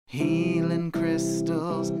Healing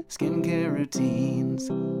crystals, skincare routines,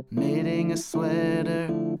 knitting a sweater,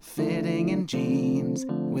 fitting in jeans.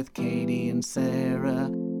 With Katie and Sarah,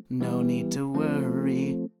 no need to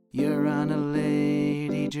worry, you're on a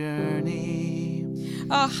lady journey.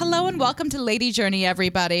 Hello and welcome to Lady Journey,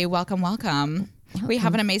 everybody. Welcome. We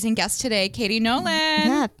have an amazing guest today, Katie Nolan.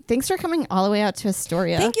 Yeah, thanks for coming all the way out to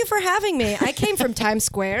Astoria. Thank you for having me. I came from Times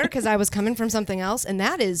Square because I was coming from something else, and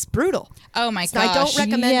that is brutal. Oh my So gosh. I don't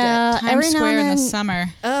recommend it. Times every now Square in and the then summer.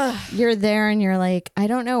 you're there and you're like, I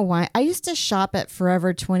don't know why. I used to shop at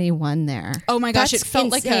Forever 21 there. Oh my gosh, That's it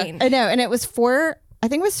felt insane. like I know, and it was I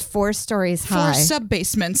think it was 4 stories four high.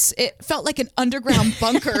 sub-basements. It felt like an underground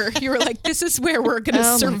bunker. You were like, this is where we're going to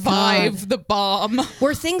Oh my survive God. the bomb.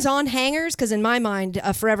 Were things on hangers? Because in my mind,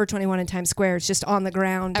 Forever 21 in Times Square is just on the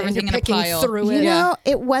ground. Everything and in a you're picking pile. through You it. know,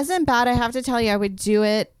 it wasn't bad. I have to tell you, I would do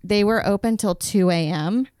it. They were open till 2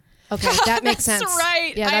 a.m. Okay, that makes sense. That's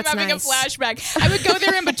right. Yeah, I'm that's having nice. a flashback. I would go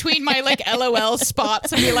there in between my like LOL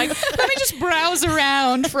spots and be like, let me just browse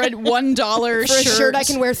around for a $1 For a shirt I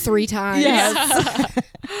can wear 3 times.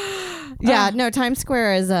 Yeah, no, Times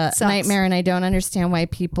Square is a Sucks. nightmare, and I don't understand why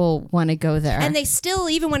people want to go there. And they still,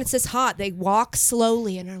 even when it's this hot, they walk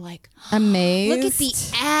slowly and are like, Amazed. look at the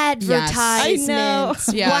advertisements. I know.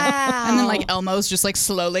 Yeah. Wow. And then like Elmo's just like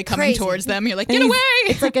slowly coming Crazy. towards them. You're like, And get away.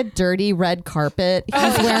 It's like a dirty red carpet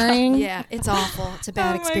he's wearing. Yeah, it's awful. It's a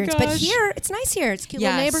bad Oh my experience. But gosh. here, it's nice here. It's a cute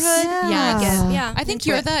Yes. little neighborhood. Yeah. I get it. Yeah. I think into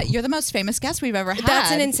you're it. the most famous guest we've ever had.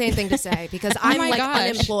 That's an insane thing to say because I'm my like gosh.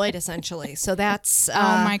 unemployed essentially. So that's Oh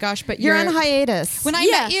my gosh, but You're on hiatus. When I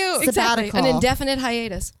yeah, met you, exactly. sabbatical. An indefinite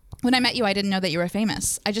hiatus. when I met you, I didn't know that you were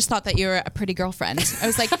famous. I just thought that you were a pretty girlfriend. I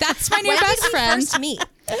was like, that's my new When best did we friend. first meet?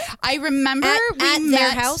 I remember we At met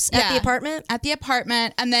their house, at the apartment? At the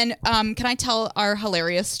apartment. And then can I tell our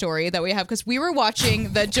hilarious story that we have? Because we were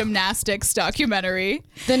watching the gymnastics documentary.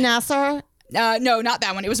 The NASA. No, not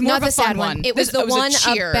that one. It was more Not of a the sad fun one. It was the a one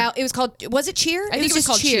cheer. about. It was called. Was it Cheer? I think it was just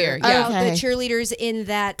called Cheer, yeah. Okay. The cheerleaders in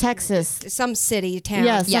that Texas. some city town.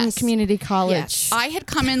 Yeah, some Yes. community college. Yes. I had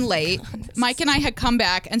come in late. Mike and I had come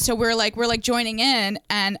back, and so we're like joining in.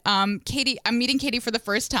 And Katie, I'm meeting Katie for the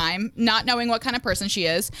first time, not knowing what kind of person she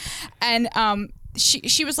is, and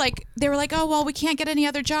she was like, they were like, oh well, we can't get any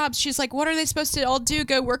other jobs. She's like, what are they supposed to all do?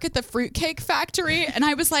 Go work at the fruitcake factory? And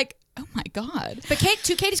I was like, oh my God. But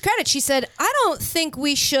to Katie's credit, she said, I don't think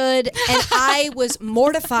we should. And I was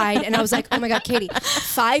mortified. And I was like, oh my God, Katie,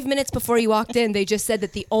 5 minutes before you walked in, they just said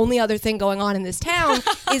that the only other thing going on in this town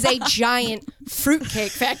is a giant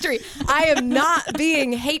fruitcake factory. I am not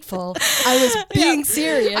being hateful. I was being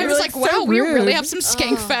serious. I was like, wow, we rude. really have some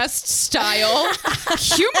Skankfest style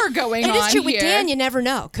humor going on It is true. With here. Dan, you never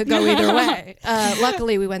know. Could go either way.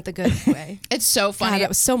 Luckily, we went the good way. It's so funny. God, that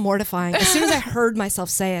was so mortifying. As soon as I heard myself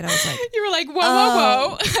say it, I was like, You were like, whoa, whoa,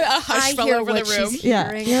 whoa. A hush I fell hear over what the room. she's Yeah,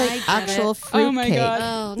 hearing. you're I like get actual it. fruitcake. Oh my God.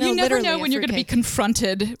 Oh, no, you never literally know a when you're going to be fruitcake.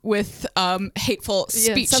 confronted with hateful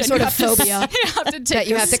speech. some and sort you of have to- phobia you have to take that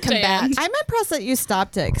you a have to combat. stand. I'm impressed that you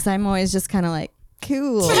stopped it because I'm always just kind of like,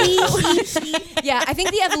 cool. Yeah, I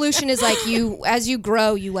think the evolution is like as you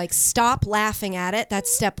grow, you like stop laughing at it.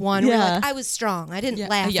 That's step one. Where you're Yeah. like, I was strong. I didn't Yeah,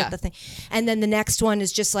 laugh yeah. at the thing. And then the next one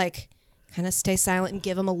is just like, kind of stay silent and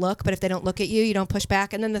give them a look. But if they don't look at you, you don't push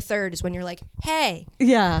back. And then the third is when you're like, hey,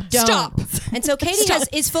 Yeah. don't. Stop. And so Katie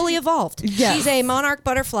is fully evolved. Yes. She's a monarch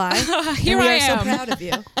butterfly. Here and we I are so am. proud of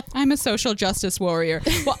you. I'm a social justice warrior.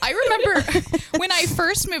 Well, I remember when I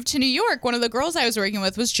first moved to New York, one of the girls I was working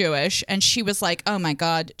with was Jewish, and she was like, oh my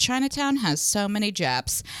God, Chinatown has so many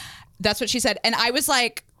Japs. That's what she said. And I was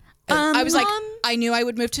like, I knew I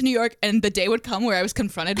would move to New York and the day would come where I was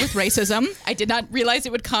confronted with racism. I did not realize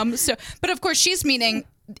it would come. So, but of course she's meaning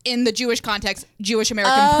in the Jewish context, Jewish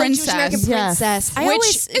American princess. Jewish American Yes. princess. I Which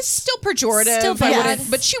always is still pejorative, Still I bad.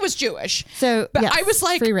 wouldn't- but she was Jewish. So, but yes, I was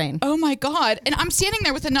like, free reign. oh my God. And I'm standing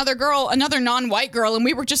there with another girl, another non-white girl, and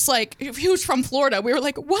we were just like, who's from Florida? We were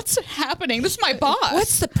like, what's happening? This is my boss.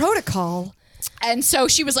 What's the protocol? And so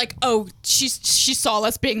she was like, oh, she saw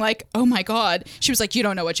us being like, oh my God. She was like, you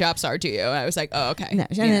don't know what Japs are, do you? And I was like, oh, okay. No,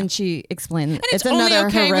 and then she explained And it's only another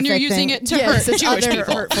okay when you're horrific using thing. it to Yes, hurt it's Jewish other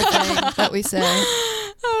people. hurtful thing that we say.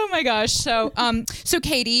 Oh my gosh. So, so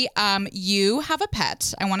Katie, you have a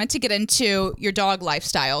pet. I wanted to get into your dog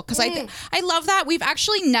lifestyle because I love that. We've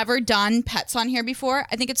actually never done pets on here before.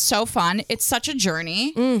 I think it's so fun. It's such a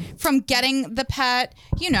journey from getting the pet,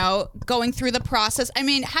 going through the process. I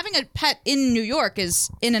mean, having a pet in New York is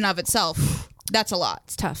in and of itself, that's a lot.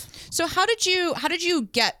 It's tough. So how did you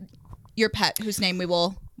get your pet, whose name we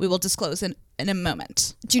will disclose in in a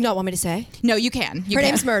moment. Do you not want me to say? No, you can. Her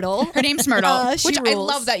name's Myrtle. Her name's Myrtle, She which I rules.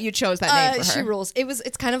 love that you chose that name for her. She rules.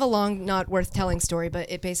 It's kind of a long, not worth telling story, but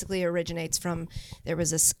it basically originates from, there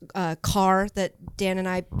was this car that Dan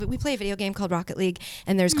and we play a video game called Rocket League,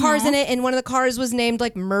 and there's cars in it, and one of the cars was named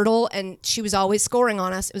like Myrtle, and she was always scoring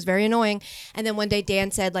on us. It was very annoying. And then one day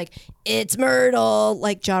Dan said like, it's Myrtle,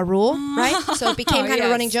 like Ja Rule, right? So it became kind of a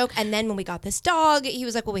running joke. And then when we got this dog, he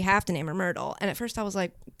was like, well, we have to name her Myrtle. And at first I was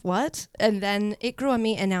like, what? And then it grew on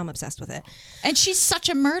me, and now I'm obsessed with it. And she's such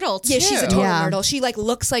a Myrtle, too. Yeah, she's a total Myrtle. She like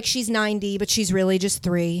looks like she's 90, but she's really just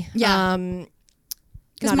 3. Yeah.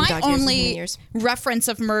 Because my dog years, only human years. reference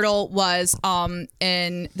of Myrtle was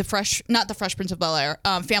in not the Fresh Prince of Bel-Air,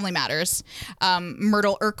 Family Matters.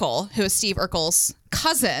 Myrtle Urkel, who is Steve Urkel's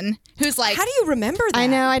cousin, who's like, how do you remember that? I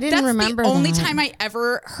know, I didn't that's remember the only that. time I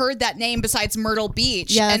ever heard that name besides Myrtle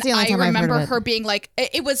Beach. Yeah, that's and the only I time I've heard remember of it. her being like,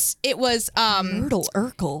 it was Myrtle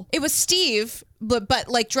Urkel. it was Steve, but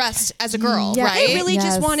like dressed as a girl, Yeah, right? They really just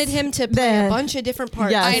Yes. wanted him to play a bunch of different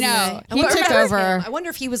parts. Yes. I know. I He wonder took if that was over. him. I wonder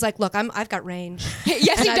if he was like, look, I've got range.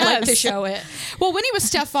 Yes, and he I'd does. like to show it. Well, when he was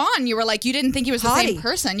Stefan, you were like, you didn't think he was the same Hottie.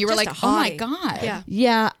 person. You were Just like, a oh my hottie. God. Yeah.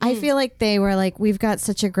 Yeah, I feel like they were like, we've got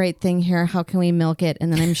such a great thing here. How can we milk it?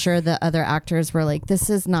 And then I'm sure the other actors were like, this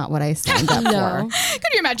is not what I signed up for.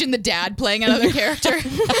 Could you imagine the dad playing another character?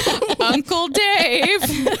 Uncle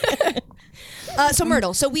Dave. So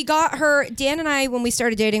Myrtle. So we got her, Dan and I, when we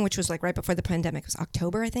started dating, which was like right before the pandemic, it was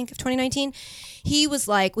October, I think, of 2019. He was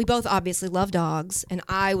like, we both obviously love dogs, and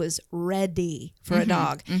I was ready for a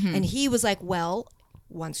dog. And he was like, well,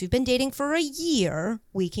 once we've been dating for a year,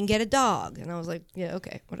 we can get a dog. And I was like, yeah,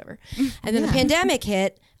 okay, whatever. And then the pandemic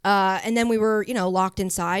hit. And then we were, locked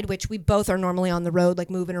inside, which we both are normally on the road, like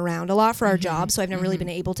moving around a lot for our jobs. So I've never really been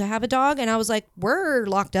able to have a dog. And I was like, we're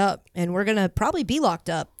locked up, and we're going to probably be locked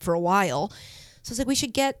up for a while. So I was like, we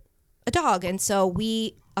should get a dog. And so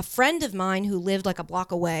a friend of mine who lived like a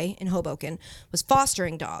block away in Hoboken was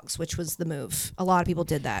fostering dogs, which was the move. A lot of people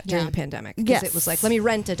did that during the pandemic. Because Yes. it was like, let me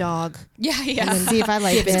rent a dog. Yeah, yeah. And see if I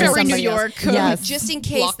like It's this. very New Somebody else. York. Yes. Just in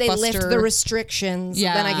case they lift Blockbuster. the restrictions,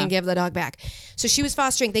 then I Yeah. can give the dog back. So she was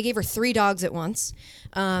fostering. They gave her 3 dogs at once.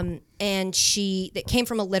 And that came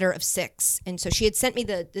from a litter of 6. And so she had sent me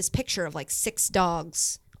this picture of like 6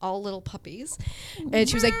 dogs, all little puppies. And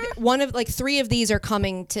she was like, 3 of these are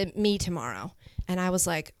coming to me tomorrow. And I was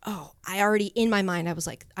like, oh, in my mind, I was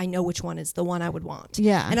like, I know which one is the one I would want.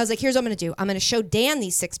 Yeah. And I was like, here's what I'm going to do. I'm going to show Dan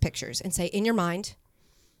these 6 pictures and say, in your mind,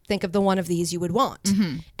 think of the one of these you would want.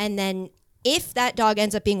 And then if that dog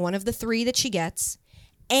ends up being one of the 3 that she gets,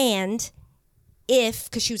 and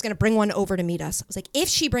because she was going to bring one over to meet us, I was like, if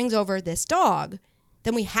she brings over this dog,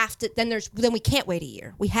 then we have to, then we can't wait a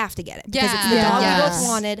year. We have to get it because it's the Yeah. dog we Yes. both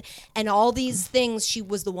wanted, and all these things, she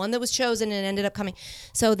was the one that was chosen and ended up coming.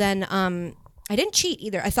 So then, I didn't cheat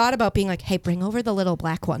either. I thought about being like, hey, bring over the little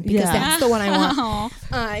black one because Yeah. that's the one I want.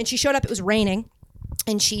 And she showed up, it was raining.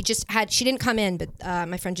 And she didn't come in, but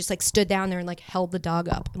my friend just like stood down there and like held the dog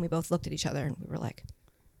up. And we both looked at each other and we were like,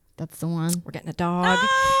 That's the one. we're getting a dog.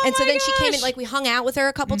 Oh And so my then she came in, gosh. like we hung out with her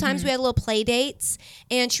a couple times. We had little play dates,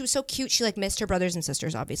 and she was so cute. She like missed her brothers and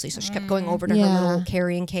sisters, obviously. So she kept going over to her Yeah. little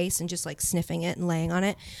carrying case and just like sniffing it and laying on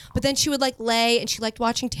it. But then she would like lay, and she liked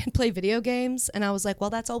watching Dan play video games. And I was like, well,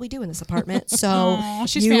 that's all we do in this apartment. So Aw,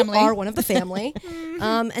 she's you family. are one of the family.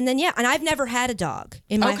 And then, and I've never had a dog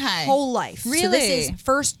in my Okay. whole life. So this Really? is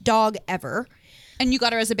first dog ever And you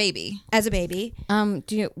got her as a baby. as a baby.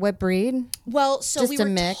 What breed? Well, so Just we a were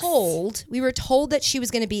mix? told that she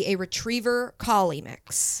was going to be a retriever collie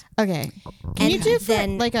mix. Okay. Can And you do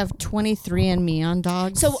then- like a 23andMe on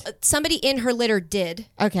dogs? So somebody in her litter did.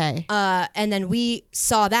 Okay. And then we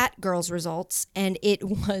saw that girl's results, and it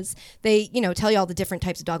was, they, tell you all the different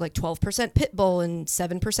types of dog, like 12% pit bull and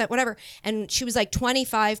 7% whatever. And she was like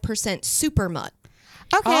 25% super mutt.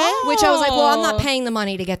 Okay. Which I was like, well, I'm not paying the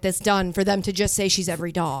money to get this done for them to just say she's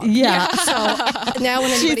every dog. Yeah. So now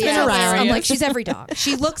when anybody been asks, around. I'm like, she's every dog.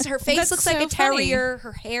 Her face That's looks like so a terrier.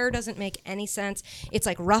 Her hair doesn't make any sense. It's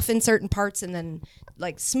like rough in certain parts and then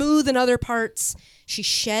like smooth in other parts. She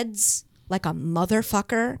sheds like a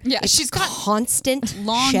motherfucker. Yeah, It's she's got constant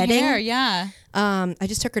Long shedding. hair, yeah. I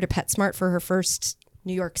just took her to PetSmart for her first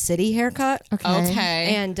New York City haircut.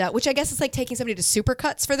 Okay. And which I guess is like taking somebody to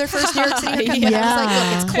Supercuts for their first New York City haircut. But Yeah. I was like,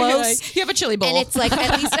 look, it's close. Like, you have a chili bowl. And it's like,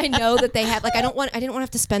 at least I know that they have, like, I didn't want to have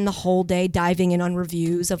to spend the whole day diving in on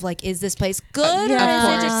reviews of like, is this place good? Yeah. Or is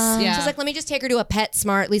it Of just, course, yeah. So it's like, let me just take her to a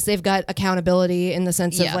PetSmart. At least they've got accountability in the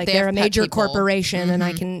sense Yeah, of like, they they're have a pet major people. corporation and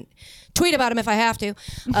I can tweet about them if I have to,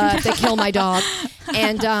 if they kill my dog.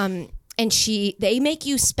 And they make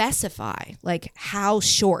you specify like how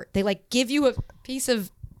short. They like give you a piece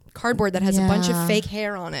of cardboard that has a bunch of Yeah. fake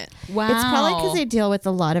hair on it. Wow. It's probably because they deal with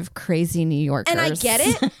a lot of crazy New Yorkers. And I get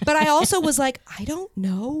it, but I also was like, I don't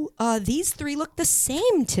know. These 3 look the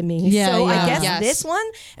same to me. Yeah, so yeah. I guess Yes. this one.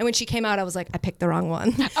 And when she came out, I was like, I picked the wrong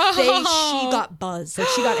one. She got buzzed. Like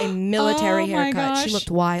she got a military Oh my haircut. She gosh.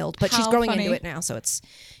 looked wild, but she's How growing funny. into it now, so it's,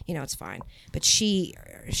 it's fine. But she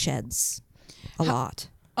sheds a lot.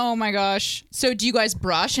 Oh my gosh. So do you guys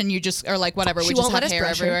brush and you just are like whatever? She we just won't have let us hair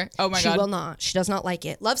brush everywhere. her. Oh my she god. will not. She does not like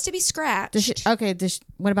it. Loves to be scratched.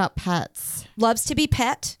 What about pets? Loves to be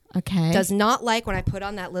pet. Okay. Does not like when I put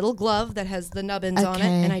on that little glove that has the nubbins on it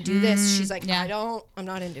Okay. and I do this. She's like, yeah. I'm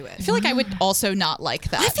not into it. I feel like I would also not like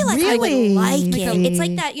that. I feel like I Really? would like it. It's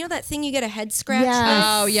like that, that thing you get a head scratch Yes. with?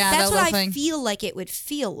 Oh, yeah, That's that what little I thing. feel like it would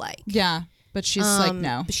feel like. Yeah. But she's like,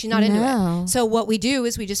 no. But she's not into No. it. So what we do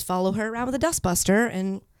is we just follow her around with a dustbuster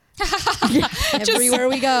and everywhere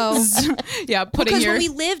we go. Yeah, putting Because your when we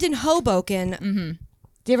lived in Hoboken,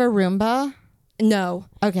 Do you have a Roomba? no.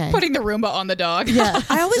 Okay. putting the Roomba on the dog. Yeah.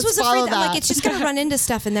 I always was follow afraid that like that. it's just gonna run into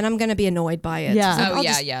stuff and then I'm gonna be annoyed by it. Yeah. So I was like, Oh, I'll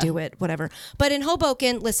yeah, just yeah. do it, whatever. But in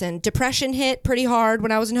Hoboken, listen, depression hit pretty hard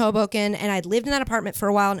when I was in Hoboken, and I'd lived in that apartment for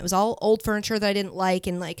a while, and it was all old furniture that I didn't like,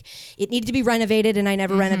 and like it needed to be renovated, and I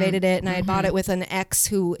never renovated it, and I had bought it with an ex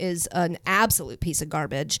who is an absolute piece of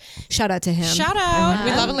garbage. Shout out to him. Shout out.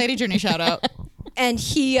 We love a Lady Journey shout out. And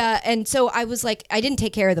he and so I was like, I didn't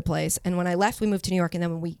take care of the place, and when I left, we moved to New York, and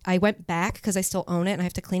then when I went back because I still own it and I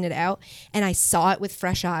have to clean it out, and I saw it with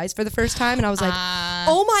fresh eyes for the first time, and I was like,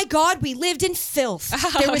 oh my god, we lived in filth.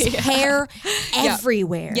 There was hair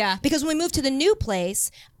everywhere. Yeah. Because when we moved to the new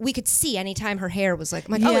place, we could see anytime her hair was like,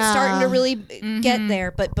 I'm like, oh, it's starting to really get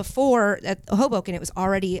there. But before at Hoboken, it was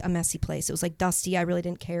already a messy place. It was like dusty. I really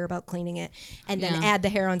didn't care about cleaning it, and then add the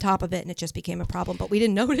hair on top of it, and it just became a problem. But we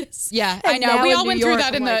didn't notice. Yeah, And I know. now We in all New went through York,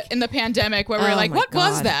 that I'm like, in the pandemic where we were Oh like, my what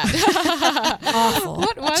was God. that? awful.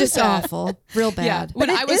 What was just that? awful, real bad. Yeah. But When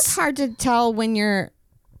I was it's hard to tell when you're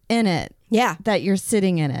in it Yeah, that you're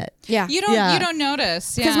sitting in it. yeah. you don't Yeah. you don't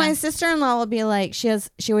notice. Because Yeah. my sister-in-law will be like, she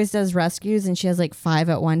always does rescues, and she has like 5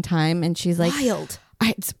 at one time, and she's like, Wild.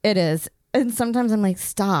 it is. And sometimes I'm like,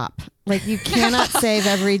 stop. Like, you cannot save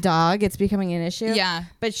every dog. It's becoming an issue. Yeah.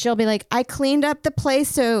 But she'll be like, I cleaned up the place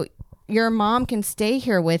so your mom can stay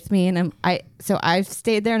here with me. And so I've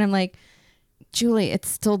stayed there, and I'm like, Julie, it's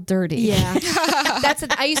still dirty. Yeah,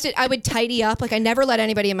 I would tidy up. Like I never let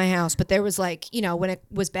anybody in my house, but there was like, when it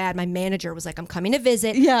was bad, my manager was like, I'm coming to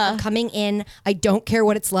visit. Yeah. I'm coming in. I don't care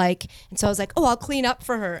what it's like. And so I was like, oh, I'll clean up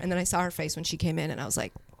for her. And then I saw her face when she came in, and I was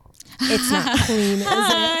like, it's not clean, is it?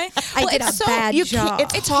 I did a bad job.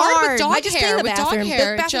 It's hard with dog I just clean hair. the With dog bathroom.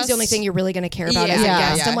 hair, The bathroom's the only just- thing you're really going to care about Yeah, as a yeah,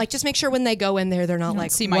 guest. yeah. I'm like, just make sure when they go in there, they're not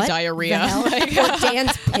like, see my what diarrhea. the hell? Like- Or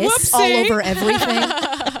Dan's piss all Whoopsie. over everything.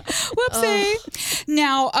 Whoopsie.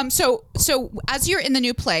 Now, so as you're in the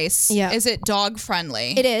new place, Yeah. is it dog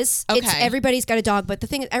friendly? It is. It's Okay. everybody's got a dog, but the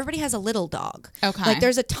thing is, everybody has a little dog. Okay. Like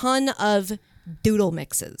there's a ton of doodle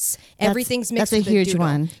mixes. Everything's mixed. that's a with huge doodle.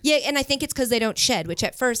 one. Yeah, and I think it's because they don't shed. Which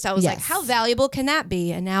at first I was like, Yes. how valuable can that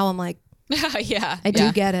be? And now I'm like, Yeah. I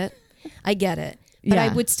do get it. I get it. But I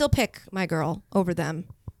Yeah. would still pick my girl over them.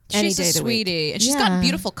 Any She's day a of the week. sweetie, and she's Yeah. got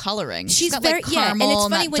beautiful coloring. She's got very like caramel and it's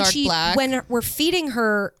funny that when dark black. when we're feeding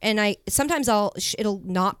her, and I sometimes it'll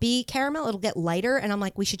not be caramel, it'll get lighter, and I'm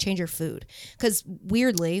like, we should change her food because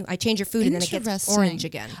weirdly I change her food and then it gets Interesting. orange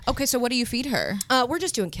again. Okay, so what do you feed her? We're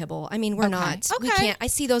just doing kibble. I mean, we're not. We Okay. can't. I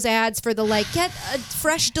see those ads for the get a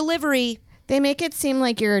fresh delivery. They make it seem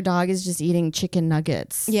like your dog is just eating chicken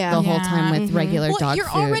nuggets Yeah. the whole Yeah. time with regular Well, dog you're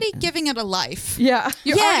food. already giving it a life. Yeah.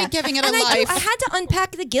 You're already giving it a and life. I had to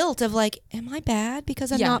unpack the guilt of like, am I bad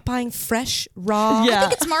because I'm Yeah. not buying fresh raw? Yeah. I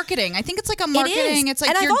think it's marketing. I think it's like a It marketing. is. It's like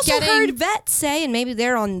and you're I've also getting. heard vets say, and maybe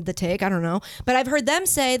they're on the take, I don't know, but I've heard them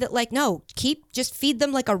say that like, no, just feed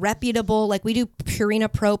them like a reputable, like we do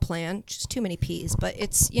Purina Pro plan, just too many P's, but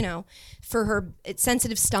it's, for her, it's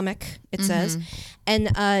sensitive stomach, it says, and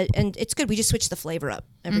it's good. We just switch the flavor up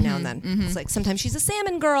every now and then. It's like sometimes she's a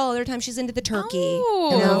salmon girl, other times she's into the turkey.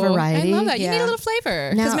 Oh, A little variety. I love that. You need Yeah. a little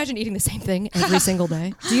flavor. Now- Because imagine eating the same thing every single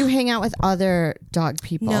day. Do you hang out with other dog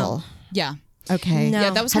people? No. Yeah. Okay. No. Yeah,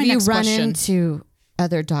 that was Have my you next run question. into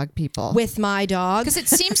other dog people? With my dog. Because it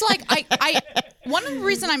seems like I one of the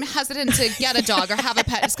reason I'm hesitant to get a dog or have a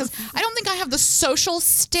pet is because I don't think I have the social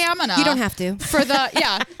stamina. You don't have to. For the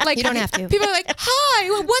like You don't have to. People are like,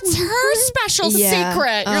 "Hi, what's her special Yeah.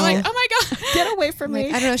 secret?" You're like, "Oh my god, Get away from me.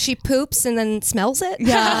 I don't know, she poops and then smells it.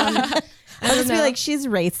 Yeah. I'll just be know. like, she's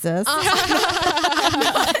racist.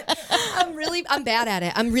 I'm bad at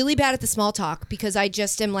it. I'm really bad at the small talk because I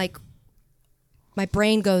just am like, my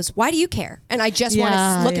brain goes, why do you care? And I just want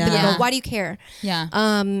Yeah, to look at them and yeah. go, why do you care? yeah."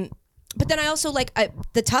 But then I also like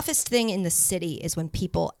the toughest thing in the city is when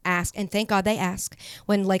people ask, and thank God they ask,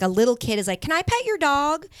 when like a little kid is like, "Can I pet your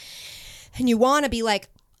dog?" And you want to be like,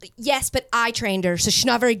 "Yes, but I trained her, so she's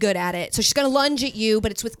not very good at it. So she's gonna lunge at you,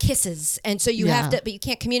 but it's with kisses, and so you have to. But you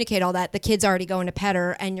can't communicate all that. The kid's already going to pet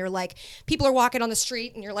her, and you're like, people are walking on the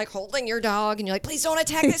street, and you're like holding your dog, and you're like, please don't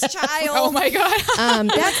attack this child. Oh my God.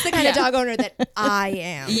 That's the kind of dog owner that I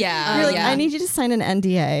am. Yeah. You're like, I need you to sign an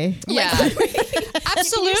NDA. Yeah.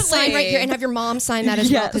 Absolutely. Sign right here, and have your mom sign that as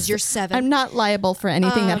well because you're 7. I'm not liable for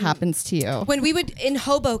anything that happens to you. When we would in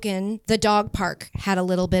Hoboken, the dog park had a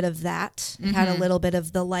little bit of that. It had a little bit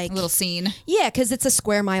of the like little scene. Yeah, because it's a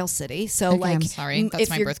square mile city. So like, I'm sorry, that's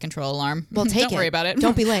my birth control alarm. Well, take Don't worry about it.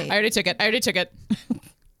 Don't be late. I already took it.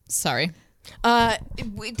 Sorry.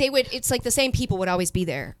 They would. It's like the same people would always be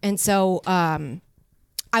there, and so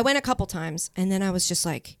I went a couple times, and then I was just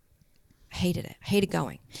like, hated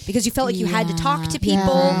going because you felt like you had to talk to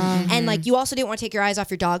people and like you also didn't want to take your eyes off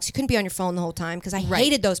your dog, so you couldn't be on your phone the whole time because I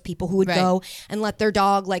hated those people who would go and let their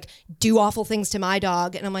dog like do awful things to my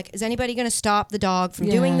dog, and I'm like, is anybody gonna stop the dog from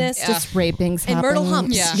doing this? Just raping's And happening. Myrtle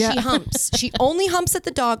humps. She humps. She only humps at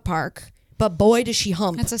the dog park. But boy, does she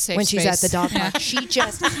hump That's a safe when she's space. at the dog park. She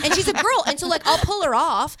just, and she's a girl. And so like, I'll pull her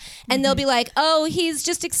off and they'll be like, oh, he's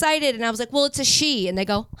just excited. And I was like, well, it's a she. And they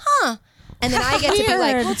go, huh. And then I get to be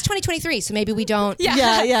like, well, it's 2023. So maybe we don't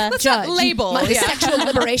Let's not judge label. the sexual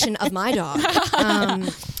liberation of my dog.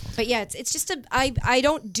 But yeah, it's just I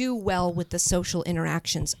don't do well with the social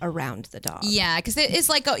interactions around the dog. Yeah, because it's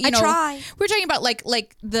like I try. We're talking about like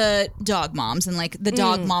the dog moms and like the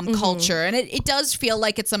dog mom culture, and it does feel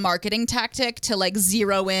like it's a marketing tactic to like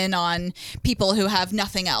zero in on people who have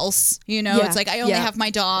nothing else. You know, it's like I only have my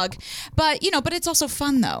dog, but but it's also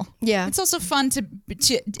fun though. Yeah, it's also fun to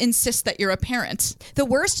insist that you're a parent. The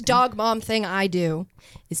worst dog mom thing I do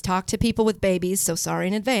is talk to people with babies, so sorry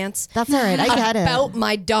in advance. That's all right. I get it. About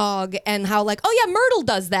my dog and how like, oh yeah, Myrtle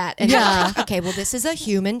does that. And like, okay, well this is a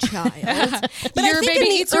human child. But Your baby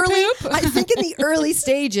eats her poop? I think in the early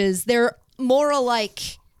stages, they're more alike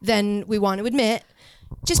than we want to admit.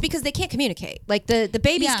 Just because they can't communicate. Like the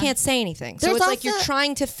babies can't say anything. So There's it's like you're also-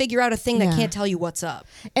 trying to figure out a thing that can't tell you what's up.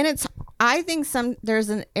 And I think there's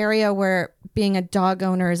an area where being a dog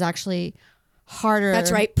owner is actually harder.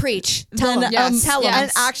 That's right. Preach. Tell than them. Tell them. an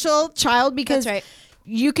actual child, because That's right.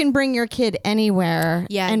 you can bring your kid anywhere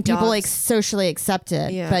and people dogs. like socially accept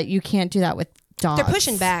it, Yeah. but you can't do that with dogs. They're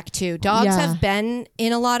pushing back too. Dogs Yeah. have been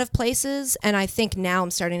in a lot of places, and I think now I'm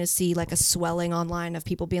starting to see like a swelling online of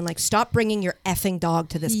people being like, "Stop bringing your effing dog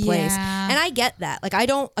to this place." Yeah. And I get that. Like, I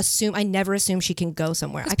never assume she can go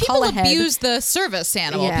somewhere. I People call ahead. abuse the service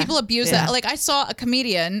animal. Yeah. People abuse Yeah. it. Like I saw a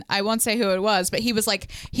comedian, I won't say who it was, but he was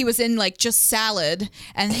in like just salad,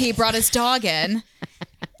 and he brought his dog in.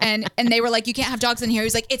 And they were like, you can't have dogs in here.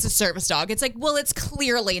 He's like, it's a service dog. It's like, well, it's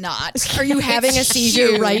clearly not. Are you having a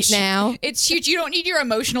seizure right huge. now? It's huge. You don't need your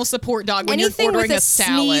emotional support dog when Anything you're ordering with a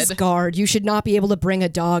salad. sneeze guard, you should not be able to bring a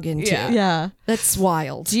dog into. Yeah. Yeah. That's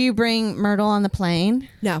wild. Do you bring Myrtle on the plane?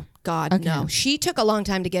 No, God, no. She took a long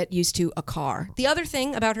time to get used to a car. The other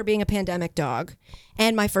thing about her being a pandemic dog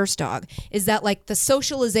and my first dog is that like the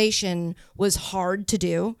socialization was hard to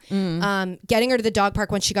do. Getting her to the dog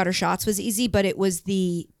park when she got her shots was easy, but it was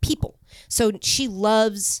the people. So she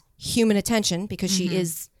loves human attention because she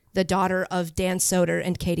is the daughter of Dan Soder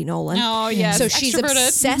and Katie Nolan. Oh, yes. So she's Extroverted.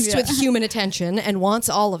 obsessed with human attention and wants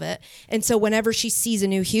all of it. And so whenever she sees a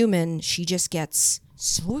new human, she just gets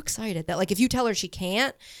so excited that like if you tell her she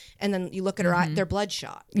can't and then you look at her eye, they're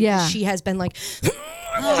bloodshot. Because Yeah. she has been like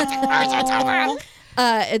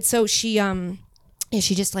and so she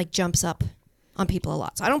just like jumps up on people a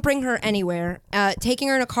lot. So I don't bring her anywhere. Taking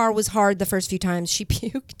her in a car was hard the first few times. She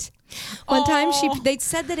puked. One time they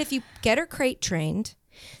said that if you get her crate trained,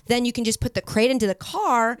 then you can just put the crate into the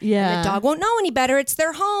car and Yeah. the dog won't know any better. It's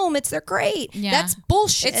their home. It's their crate. Yeah. That's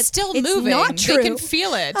bullshit. It's still It's moving. not true. They can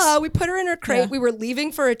feel it. We put her in her crate. Yeah. We were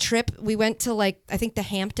leaving for a trip. We went to like, I think the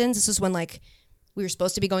Hamptons. This was when like we were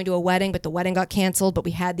supposed to be going to a wedding, but the wedding got canceled, but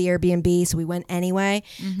we had the Airbnb. So we went anyway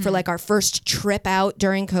for like our first trip out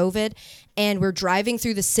during COVID. And we're driving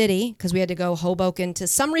through the city because we had to go Hoboken. To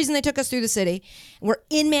some reason, they took us through the city. We're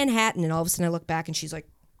in Manhattan. And all of a sudden I look back and she's like,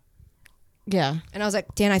 Yeah. and I was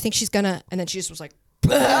like, Dan, I think she's gonna, and then she just was like,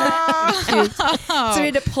 So we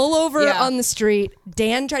had to pull over Yeah. on the street.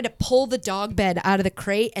 Dan tried to pull the dog bed out of the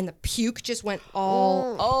crate, and the puke just went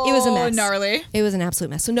all. It was a mess. Gnarly. It was an absolute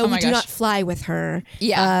mess. So no, we my do gosh. not fly with her.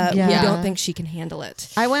 Yeah. We Yeah. don't think she can handle it.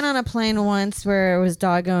 I went on a plane once where it was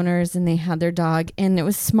dog owners and they had their dog and it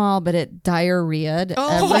was small, but it diarrheaed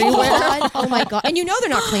everywhere. God. Oh my god! And you know they're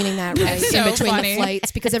not cleaning that right So in between funny. the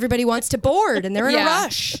flights because everybody wants to board and they're in a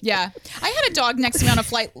rush. Yeah. I had a dog next to me on a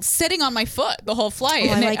flight sitting on my foot the whole flight.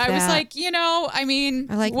 Oh, I and like I was that. like, I mean,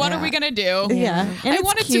 I like what that. are we going to do? Yeah. And I it's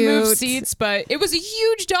wanted to move cute. seats, but it was a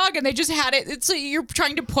huge dog and they just had it. It's like you're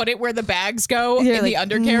trying to put it where the bags go You're in the like,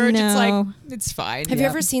 undercarriage. It's like, no. it's fine. Have you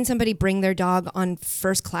ever seen somebody bring their dog on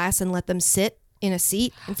first class and let them sit in a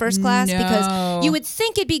seat in first class? No. Because you would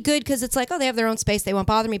think it'd be good because it's like, oh, they have their own space, they won't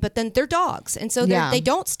bother me, but then they're dogs, and so Yeah. they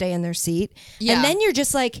don't stay in their seat. Yeah. And then you're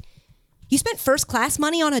just like, you spent first class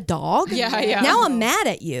money on a dog? Yeah. Now I'm mad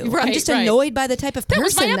at you. I'm Right, just right. annoyed by the type of was my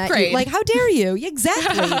person that you, upgrade. like, how dare you?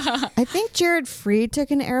 Exactly. I think Jared Freed took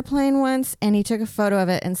an airplane once and he took a photo of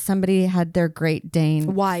it and somebody had their Great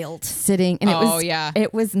Dane Wild. sitting and yeah.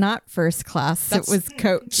 it was not first class. It was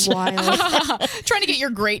coach. Wild. Trying to get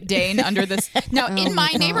your Great Dane under this. Now, Oh in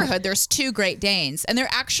my neighborhood, there's 2 Great Danes, and they're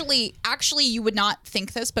actually you would not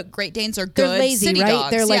think this, but Great Danes are good They're lazy, city right?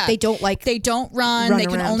 dogs. They're like, Yeah. they don't like They don't run. run They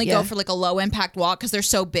can around, only yeah. go for like a low impact walk because they're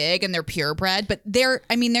so big and they're purebred. But they're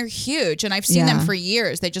huge, and I've seen them Yeah. for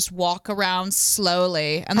years. They just walk around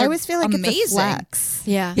slowly, and I they're always feel like amazing. it's a flex.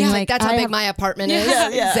 Yeah. Being Like, like, that's how I big have- my apartment is. Yeah.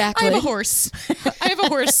 Exactly. I have a horse. I have a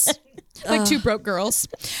horse. Like 2 broke girls.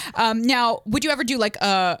 Now, would you ever do like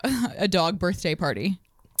a dog birthday party?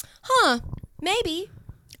 Huh. Maybe.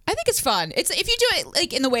 I think it's fun. It's if you do it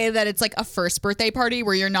like in the way that it's like a first birthday party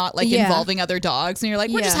where you're not like Yeah. involving other dogs and you're like,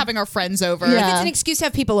 we're just Yeah. having our friends over. Yeah. It's an excuse to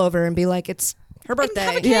have people over and be like, it's her And birthday.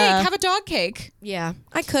 have a cake, Yeah. have a dog cake. Yeah,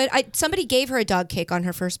 I could. Somebody gave her a dog cake on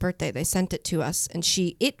her first birthday. They sent it to us, and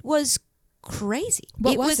it was crazy.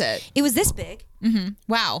 What was it? It was this big,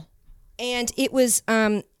 Wow. and it was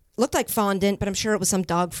looked like fondant, but I'm sure it was some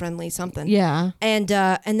dog friendly something. Yeah. And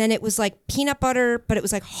then it was like peanut butter, but it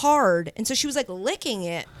was like hard, and so she was like licking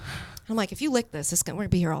it. I'm like, if you lick this, we're gonna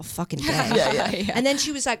be here all fucking day. Yeah. And then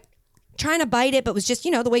she was like trying to bite it, but was just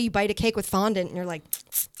the way you bite a cake with fondant, and you're like.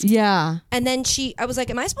 Yeah. And then I was like,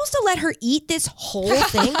 am I supposed to let her eat this whole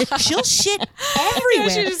thing? She'll shit everywhere.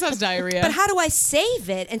 Yeah, she just has diarrhea. But how do I save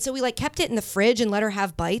it? And so we like kept it in the fridge and let her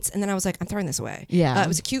have bites. And then I was like, I'm throwing this away. Yeah. It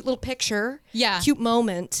was a cute little picture. Yeah. Cute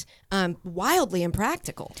moment. Wildly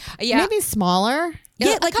impractical. yeah. Maybe smaller.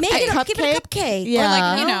 Yeah, like make it cupcake. give it a cupcake. Yeah.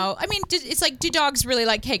 Or like, I mean, it's like, do dogs really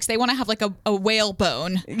like cakes? They want to have like a whale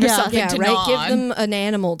bone or Yeah. something Yeah, to right. gnaw Give on. them an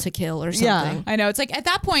animal to kill or something. I know. It's like at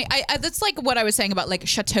that point, I that's like what I was saying about like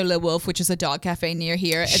Chateau Le Wolf, which is a dog cafe near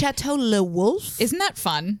here. Chateau Le Wolf. Isn't that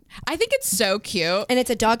fun? I think it's so cute. And it's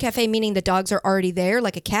a dog cafe, meaning the dogs are already there,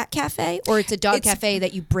 like a cat cafe, or it's a dog It's cafe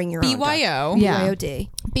that you bring your own dog. BYO. Yeah. BYOD.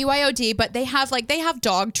 BYOD, but they have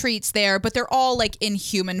dog treats there, but they're all like in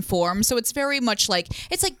human form. So it's very much like,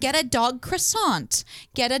 it's like get a dog croissant,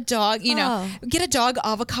 get a dog, get a dog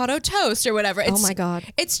avocado toast or whatever. It's, my God.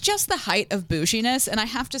 It's just the height of bouginess. And I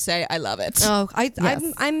have to say, I love it. Oh, Yes.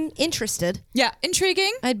 I'm interested. Yeah.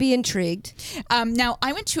 Intriguing. I'd be intrigued. Now,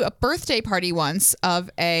 I went to a birthday party once of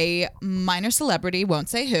a minor celebrity, won't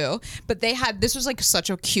say who, but this was like such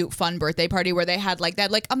a cute, fun birthday party where they had like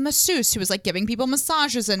a masseuse who was like giving people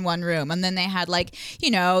massages in one room. And then they had like,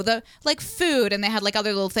 the like food and they had like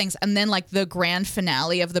other little things. And then like the grand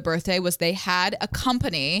finale of the birthday was they had a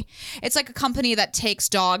company. It's like a company that takes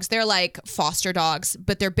dogs. They're like foster dogs,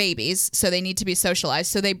 but they're babies. So they need to be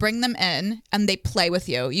socialized. So they bring them in and they play with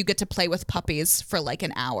you. You get to play with puppies for like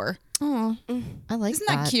an hour. Oh, I like Isn't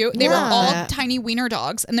that cute? They were Yeah. all tiny wiener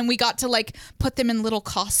dogs, and then we got to like put them in little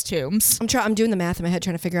costumes. I'm doing the math in my head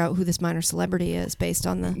trying to figure out who this minor celebrity is based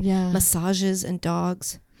on the massages and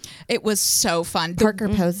dogs. It was so fun. Parker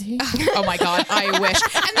Posey. Oh my god, I wish.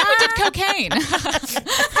 And then we did cocaine.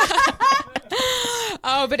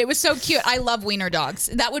 Oh, but it was so cute. I love wiener dogs.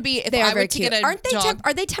 That would be if They are I very were to cute. get a Aren't they? dog.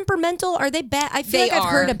 Are they temperamental? Are they bad? I feel They like I've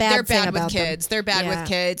heard a are. bad They're thing bad about with kids. them. They're bad Yeah. with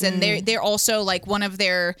kids, and they're also like one of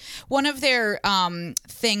their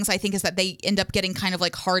things. I think is that they end up getting kind of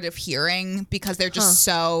like hard of hearing because they're just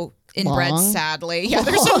so inbred. Long. Sadly, yeah,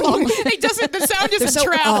 they're so long. The sound They're doesn't so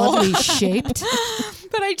travel. oddly shaped.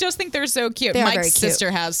 But I just think they're so cute. They are Mike's very cute.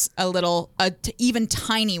 sister has even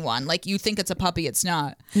tiny one. Like you think it's a puppy, it's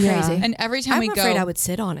not. Yeah. Crazy. And every time I'm we go, afraid I would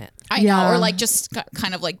sit on it. I know, Yeah. or like just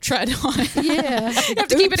kind of like tread on it. Yeah. You have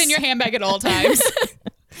to keep it in your handbag at all times.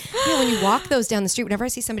 Yeah, when you walk those down the street, whenever I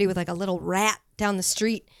see somebody with like a little rat down the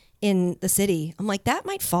street, in the city. I'm like, that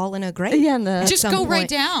might fall in a grate. Yeah, Just go right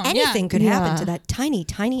down. Anything could happen to that tiny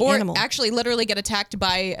Or animal. actually literally get attacked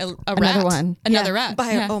by a Another rat. one. Another rat.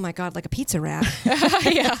 Oh my God, like a pizza rat.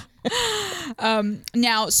 Yeah.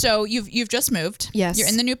 Now, so you've just moved. Yes. You're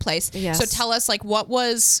in the new place. Yes. So tell us, like, what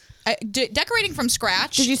was decorating from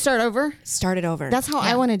scratch? Did you start over? Started over. That's how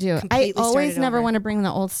I want to do it. I Completely always started never over. want to bring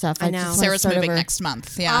the old stuff. I know. just wanna Sarah's start moving over. next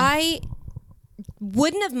month. Yeah. I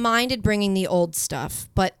wouldn't have minded bringing the old stuff,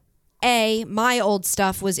 but my old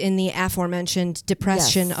stuff was in the aforementioned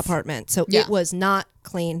depression Yes. apartment, so Yeah. it was not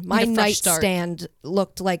clean. My Need a fresh start. nightstand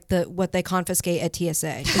looked like what they confiscate at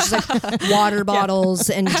TSA. It's just like water bottles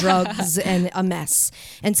and drugs and a mess.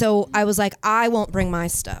 And so I was like, I won't bring my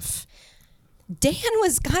stuff. Dan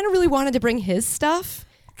was kind of really wanted to bring his stuff,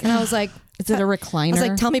 and I was like, Is it a recliner? I was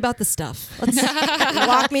like, tell me about the stuff. Let's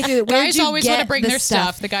walk me through it. Where'd Guys you always get want to bring the their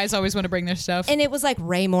stuff. The guys always want to bring their stuff. And it was like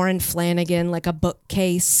Raymore and Flanagan, like a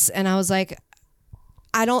bookcase. And I was like,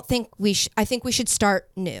 I think we should start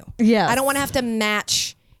new. Yes. I don't want to have to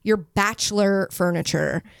match your bachelor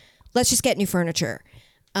furniture. Let's just get new furniture.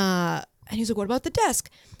 And he's like, what about the desk?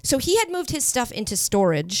 So he had moved his stuff into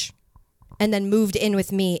storage and then moved in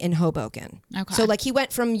with me in Hoboken. Okay. So like he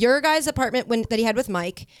went from your guys' apartment that he had with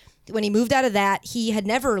Mike. When he moved out of that, he had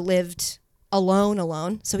never lived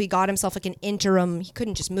alone. So he got himself like an interim. He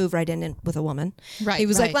couldn't just move right in with a woman. Right, He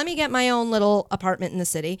was right. like, let me get my own little apartment in the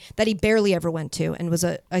city that he barely ever went to, and was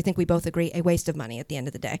I think we both agree, a waste of money at the end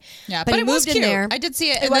of the day. Yeah, but but he it was moved cute. in there. I did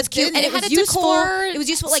see it. It was cute, and it had was a useful. decor It was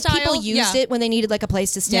useful. Like style. people used Yeah. it when they needed like a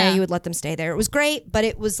place to stay. Yeah. You would let them stay there. It was great, but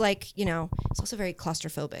it was like, it's also very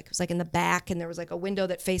claustrophobic. It was like in the back, and there was like a window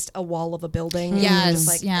that faced a wall of a building. and it was Yes. just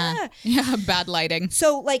like, yeah. ah. Yeah. Bad lighting.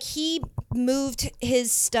 So like he moved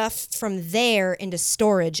his stuff from there into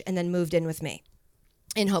storage and then moved in with me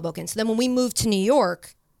in Hoboken. So then when we moved to New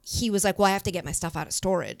York, he was like, well, I have to get my stuff out of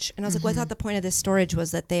storage. And I was like, well, I thought the point of this storage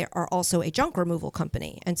was that they are also a junk removal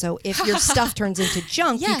company. And so if your stuff turns into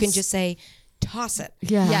junk, you can Yes. just say, toss it.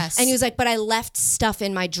 Yeah. Yes. And he was like, but I left stuff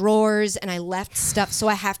in my drawers and I left stuff, so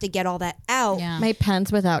I have to get all that out. Yeah. My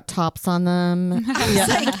pens without tops on them. I was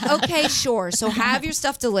like, okay, sure. So have your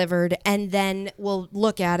stuff delivered, and then we'll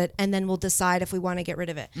look at it, and then we'll decide if we want to get rid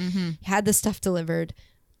of it. Had the stuff delivered.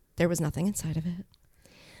 There was nothing inside of it.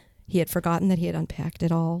 He had forgotten that he had unpacked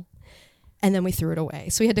it all. And then we threw it away.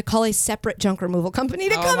 So we had to call a separate junk removal company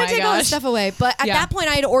to Oh come my and take all the gosh. stuff away. But at Yeah. that point,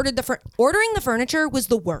 I had ordered ordering the furniture was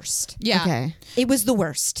the worst. Yeah. Okay. It was the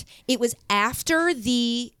worst. It was after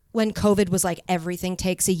when COVID was like everything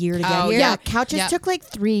takes a year to get Oh, here. Yeah, couches Yeah. took like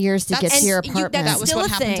 3 years to get That's- to your And apartment. that's That was still what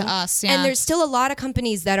a happened to thing. us, yeah. And there's still a lot of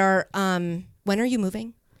companies that are. When are you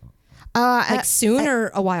moving? like Soon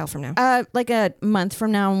or a while from now? like a month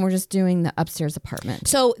from now, and we're just doing the upstairs apartment.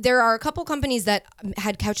 So there are a couple companies that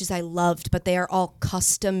had couches I loved, but they are all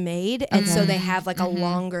custom made, and so they have like a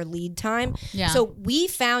longer lead time. Yeah. So we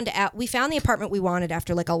found the apartment we wanted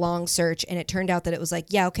after like a long search, and it turned out that it was like,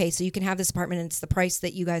 yeah, okay, so you can have this apartment, and it's the price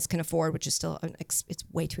that you guys can afford, which is still it's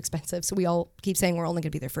way too expensive. So we all keep saying we're only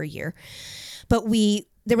going to be there for a year, but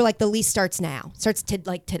they were like, the lease starts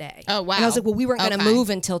like today. Oh, wow. And I was like, well, we weren't going to Okay.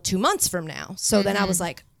 move until 2 months from now. So then I was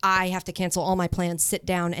like, I have to cancel all my plans, sit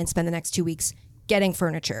down and spend the next 2 weeks getting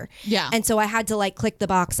furniture. Yeah. And so I had to like click the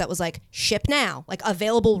box that was like ship now, like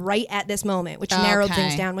available right at this moment, which narrowed Okay.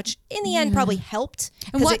 things down, which in the end probably helped.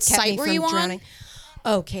 And 'cause what it kept site me were from you on? drowning.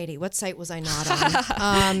 Oh, Katie, what site was I not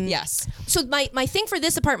on? Yes. So my thing for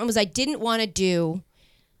this apartment was I didn't want to do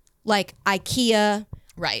like IKEA,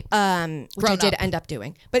 Right. which I Grown did up. end up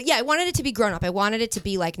doing. But yeah, I wanted it to be grown up. I wanted it to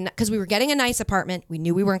be like, because we were getting a nice apartment. We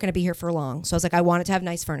knew we weren't going to be here for long. So I was like, I want it to have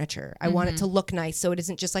nice furniture. I want it to look nice. So it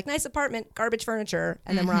isn't just like nice apartment, garbage furniture,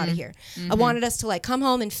 and then we're out of here. I wanted us to like come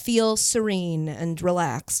home and feel serene and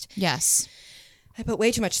relaxed. Yes. I put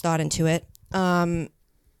way too much thought into it. And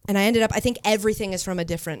I ended up, I think everything is from a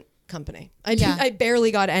different company. I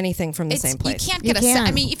barely got anything from the same place. You can't You get a set. I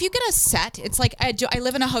can. mean, if you get a set, it's like I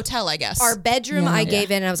live in a hotel, I guess. Our bedroom, I gave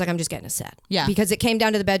in, and I was like, I'm just getting a set. Yeah. Because it came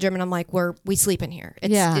down to the bedroom, and I'm like, we sleep in here.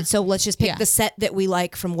 So let's just pick Yeah. the set that we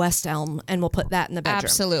like from West Elm, and we'll put that in the bedroom.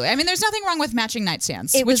 Absolutely. I mean, there's nothing wrong with matching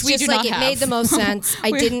nightstands, It which was we just do like not it have. made the most sense.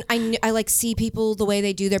 I like see people the way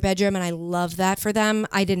they do their bedroom, and I love that for them.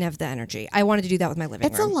 I didn't have the energy. I wanted to do that with my living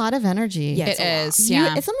It's a room. lot of energy. Yeah, It it's a lot. is.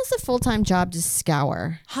 Yeah. It's almost a full-time job to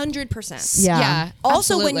scour. 100%. Yeah. Yeah.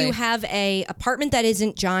 Also, when absolutely. you have a apartment that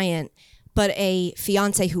isn't giant, but a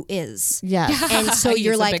fiance who is. Yes. And so He's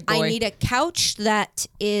you're a like, big boy. I need a couch that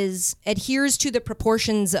adheres to the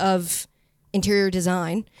proportions of interior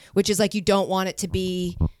design, which is like you don't want it to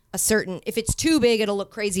be if it's too big, it'll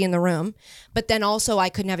look crazy in the room. But then also I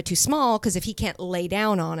couldn't have it too small because if he can't lay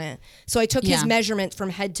down on it. So I took his measurement from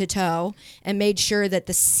head to toe and made sure that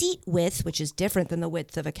the seat width, which is different than the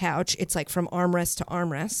width of a couch, it's like from armrest to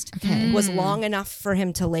armrest, was long enough for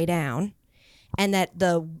him to lay down. And that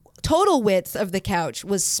the total width of the couch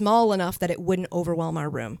was small enough that it wouldn't overwhelm our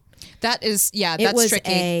room. That is, that's it was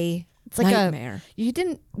tricky. It's like nightmare. You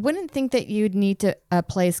wouldn't think that you'd need a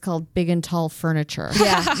place called Big and Tall Furniture.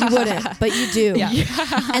 Yeah, you wouldn't, but you do. Yeah.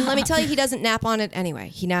 And let me tell you, he doesn't nap on it anyway.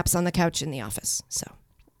 He naps on the couch in the office. So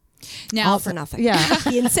Now all for nothing. Yeah.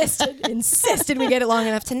 He insisted we get it long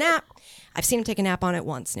enough to nap. I've seen him take a nap on it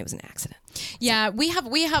once, and it was an accident. Yeah, we have.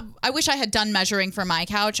 I wish I had done measuring for my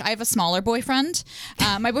couch. I have a smaller boyfriend.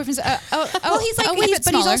 My boyfriend's he's like, a wee bit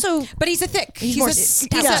but he's smaller, also, but he's a thick. He's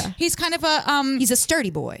kind of a he's a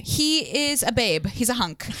sturdy boy. He is a babe. He's a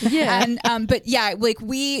hunk. Yeah. And but yeah, like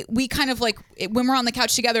we kind of like when we're on the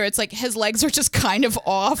couch together, it's like his legs are just kind of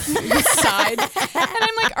off the side, and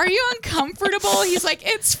I'm like, "Are you uncomfortable?" He's like,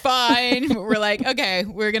 "It's fine." We're like, "Okay,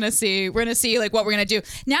 we're gonna see like what we're gonna do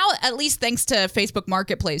now." At least thanks to Facebook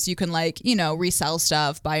Marketplace, you can like resell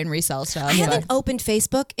stuff, buy and resell stuff. I haven't opened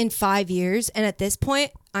Facebook in 5 years, and at this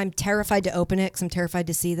point, I'm terrified to open it because I'm terrified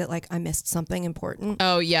to see that like I missed something important.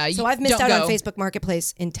 Oh yeah, so I've missed out on Facebook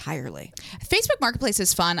Marketplace entirely. Facebook Marketplace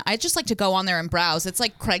is fun. I just like to go on there and browse. It's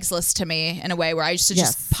like Craigslist to me in a way where I used to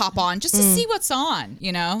just pop on just to see what's on,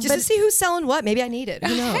 just to see who's selling what. Maybe I need it.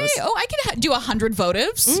 Who knows? Hey, I can do 100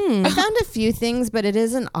 votives. I found a few things, but it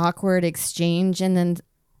is an awkward exchange, and then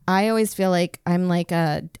I always feel like I'm like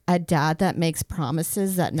a dad that makes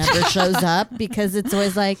promises that never shows up because it's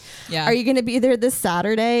always like, are you going to be there this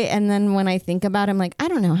Saturday? And then when I think about it, I'm like, I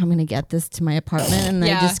don't know how I'm going to get this to my apartment. And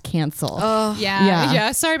I just cancel. Oh,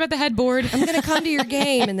 yeah. Sorry about the headboard. I'm going to come to your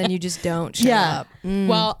game. And then you just don't show up.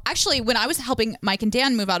 Well, actually, when I was helping Mike and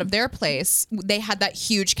Dan move out of their place, they had that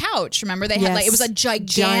huge couch. Remember? They had it was a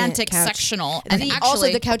gigantic sectional. And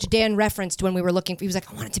also the couch Dan referenced when we were looking, he was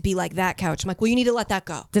like, I want it to be like that couch. I'm like, well, you need to let that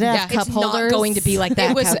go. Did it have cup holders? Not going to be like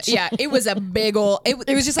that couch. It was a big old. It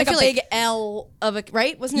was just like a big L of a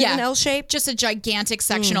right. Wasn't it an L shape? Just a gigantic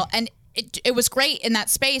sectional, and it was great in that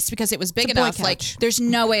space because it was big enough. Like there's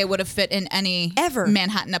no way it would have fit in any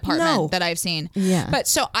Manhattan apartment that I've seen. Yeah. But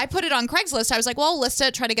so I put it on Craigslist. I was like, well, list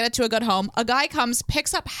it, try to get it to a good home. A guy comes,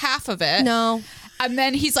 picks up half of it. No. And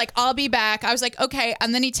then he's like, I'll be back. I was like, okay.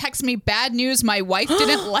 And then he texts me, bad news, my wife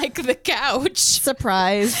didn't like the couch.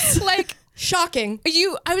 Surprise. Like, shocking.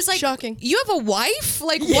 I was like, shocking. You have a wife?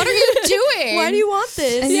 Like, what are you doing? Why do you want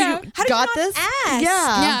this? And Yeah. you How did got you not this? ask?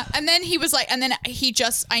 Yeah. And then he was like, and then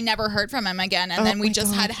I never heard from him again. And then we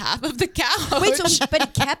just had half of the couch. Wait, but he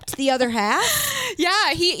kept the other half?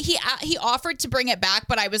 Yeah, he offered to bring it back,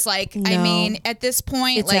 but I was like, No. I mean, at this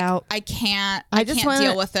point, It's like, out. I can't just want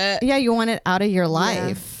deal with it. Yeah, you want it out of your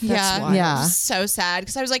life. Yeah, Yeah. so sad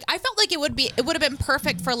because I was like, I felt like it would have been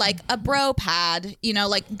perfect for like a bro pad,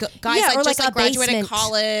 like guys or just like a graduated basement.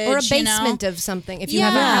 college Or a basement of something if you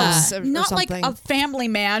have a house or not something. like a family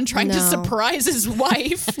man trying to No. surprise his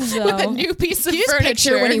wife with a new piece of you just furniture.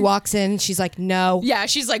 picture when he walks in, she's like, no. Yeah,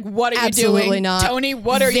 she's like, what are Absolutely you doing? not. Tony,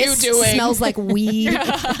 what are you This doing? smells like weed.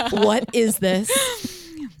 What is this?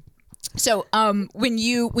 So, when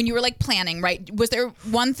you were like planning, right? Was there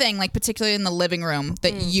one thing, like particularly in the living room,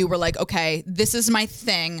 that you were like, okay, this is my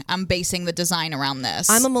thing. I'm basing the design around this.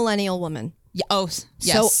 I'm a millennial woman. Yeah,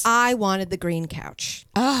 yes. So I wanted the green couch.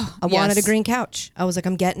 I wanted a green couch. I was like,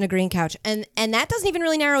 I'm getting a green couch. And that doesn't even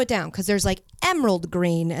really narrow it down because there's like emerald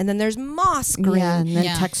green and then there's moss green. Yeah, and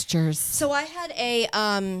then textures. So I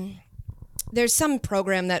had there's some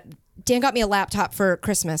program that Dan got me a laptop for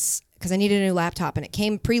Christmas because I needed a new laptop and it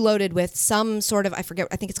came preloaded with some sort of, I think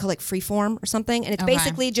it's called like Freeform or something. And it's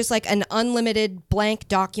basically just like an unlimited blank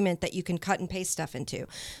document that you can cut and paste stuff into.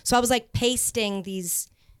 So I was like pasting these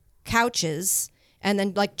couches and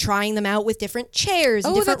then like trying them out with different chairs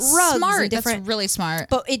and different that's rugs. smart. And different, That's really smart.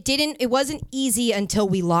 but it wasn't easy until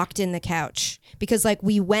we locked in the couch because like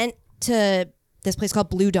we went to this place called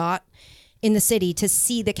Blue Dot in the city to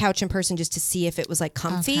see the couch in person just to see if it was like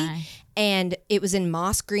comfy. Okay. And it was in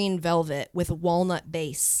moss green velvet with walnut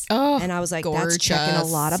base. Oh, and I was like, gorgeous. that's checking a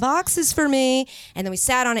lot of boxes for me. And then we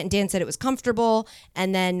sat on it and Dan said it was comfortable.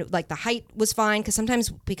 And then like the height was fine because sometimes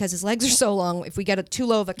because his legs are so long, if we get too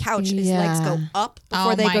low of a couch, his legs go up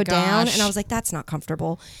before they go down. And I was like, that's not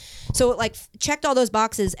comfortable. So it like checked all those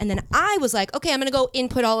boxes. And then I was like, okay, I'm going to go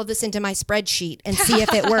input all of this into my spreadsheet and see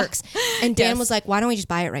if it works. And Dan was like, why don't we just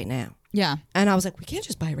buy it right now? Yeah. And I was like, we can't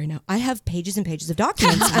just buy it right now. I have pages and pages of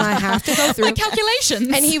documents and I have to go through My calculations.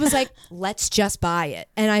 And he was like, let's just buy it.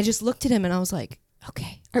 And I just looked at him and I was like,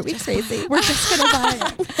 okay, Are we crazy? We're just gonna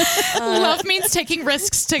buy it. Love means taking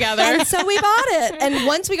risks together. And so we bought it. And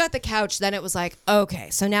once we got the couch, then it was like, okay,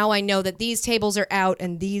 so now I know that these tables are out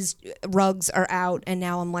and these rugs are out, and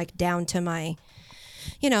now I'm like down to my,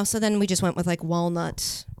 so then we just went with like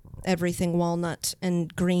walnut, everything walnut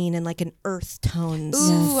and green and like an earth tones.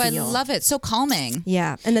 Ooh, I feel. love it. So calming.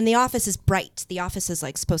 Yeah. And then the office is bright. The office is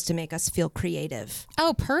like supposed to make us feel creative.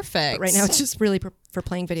 Oh, perfect. But right now it's just really for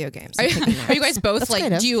playing video games. Are you guys both like,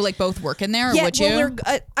 creative. do you like both work in there? Or Yeah, would you? well,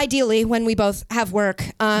 we're ideally when we both have work.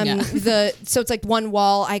 So it's like one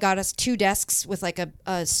wall. I got us 2 desks with like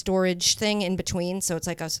a storage thing in between. So it's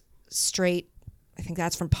like a straight. I think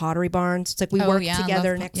that's from Pottery Barn. It's like we work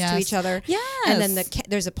together next to each other. Yes. And then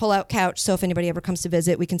there's a pull-out couch. So if anybody ever comes to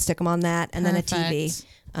visit, we can stick them on that. And then a TV.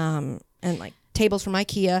 And like tables from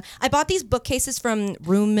IKEA. I bought these bookcases from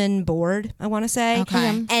Room and Board, I want to say.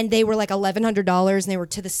 Okay. And they were like $1,100 and they were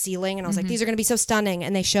to the ceiling. And I was like, these are going to be so stunning.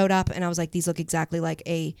 And they showed up and I was like, these look exactly like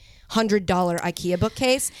a $100 IKEA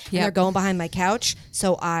bookcase. And they're going behind my couch.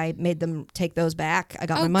 So I made them take those back. I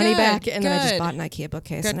got my money back and then I just bought an IKEA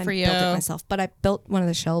bookcase and I built it myself. But I built one of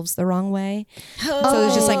the shelves the wrong way. So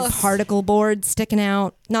there's just like particle board sticking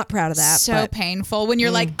out. Not proud of that. So painful when you're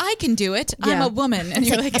like, I can do it. I'm a woman. And It's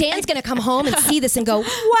you're like, like, Dan's going to come home and see this and go,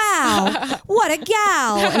 wow, what a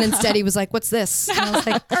gal. And instead he was like, what's this? And I was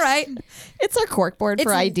like, all right. It's a corkboard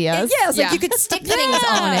for ideas. Yeah, it's like you could stick things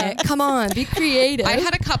on it. Come on, be creative. I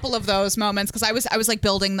had a couple of those moments because I was like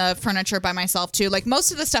building the furniture by myself too. Like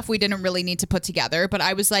most of the stuff we didn't really need to put together, but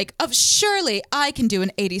I was like, oh, surely I can do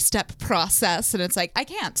an 80-step process. And it's like, I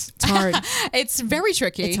can't. It's hard. It's very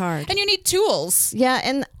tricky. It's hard. And you need tools. Yeah,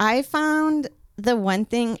 and I found the one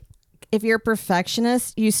thing, if you're a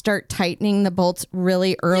perfectionist, you start tightening the bolts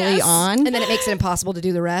really early on. And then it makes it impossible to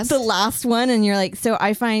do the rest. The last one, and you're like, so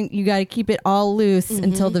I find you got to keep it all loose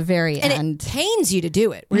until the very and end. it pains you to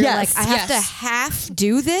do it. Where Yes. you're like, I have to half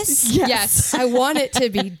do this. Yes. I want it to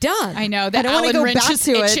be done. I know that I don't wanna Allen go wrench back is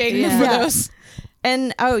to it. itching Yeah. for Yeah. those.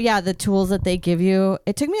 And the tools that they give you,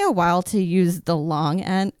 it took me a while to use the long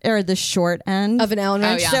end or the short end Of an Allen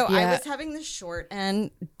wrench. yeah. So I was having the short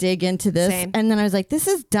end dig into this, Same. and then I was like, "This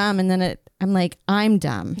is dumb," and then I'm like, "I'm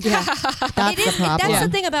dumb." Yeah. That's the problem. That's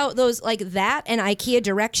the thing about those, like that and IKEA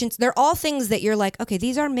directions. They're all things that you're like, okay,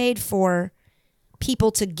 these are made for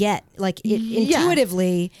people to get. Like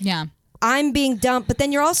intuitively, Yeah. I'm being dumb. But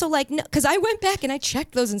then you're also like, no, because I went back and I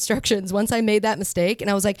checked those instructions once I made that mistake,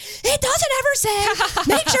 and I was like, it doesn't ever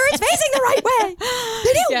say make sure it's facing the right way.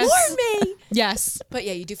 They didn't warn me. Yes. But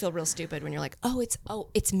yeah, you do feel real stupid when you're like,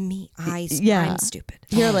 it's me. I'm stupid.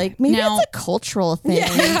 You're like, maybe Now- it's a cultural thing.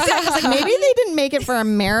 Like, maybe they didn't make it for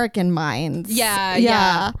American minds.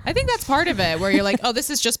 Yeah. I think that's part of it where you're like, oh, this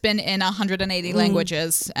has just been in 180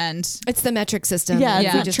 languages. And It's the metric system. Yeah,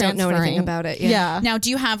 it's We not just don't know anything transferring. about it. Yeah. now,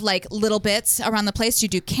 do you have like little bits around the place? Do you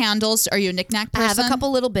do candles? Are you a knickknack I person? have a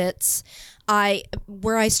couple little bits.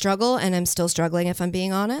 Where I struggle, and I'm still struggling if I'm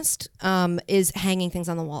being honest, is hanging things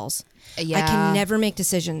on the walls. Yeah. I can never make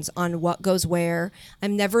decisions on what goes where.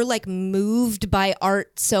 I'm never like moved by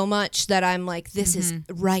art so much that I'm like, this is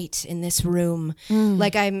right in this room.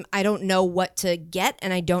 Like I don't know what to get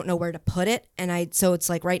and I don't know where to put it. And so it's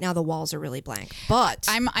like right now the walls are really blank. But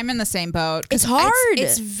I'm in the same boat. 'Cause It's hard.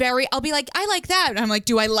 It's very. I'll be like, I like that. And I'm like,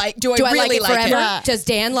 do I do I really like it forever? it? Does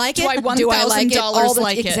Dan like Do it? I all $1,000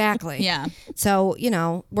 like it? Exactly. Yeah. So,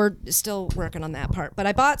 we're still working on that part. But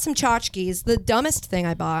I bought some tchotchkes. The dumbest thing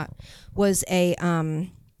I bought was a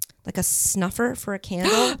like a snuffer for a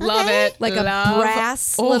candle. Love it. Like a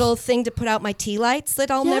brass little thing to put out my tea lights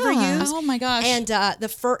that I'll never use. Oh my gosh. And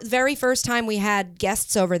the very first time we had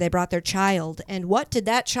guests over, they brought their child. And what did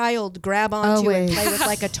that child grab onto and play with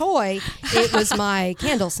like a toy? It was my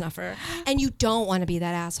candle snuffer. And you don't want to be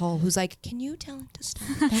that asshole who's like, can you tell him to stop?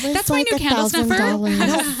 That's my new candle snuffer.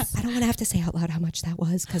 I don't want to have to say out loud how much that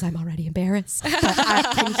was because I'm already embarrassed. But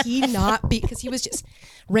can he not be? Because he was just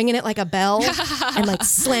ringing it like a bell and like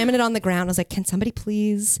slamming it on the ground. I was like, can somebody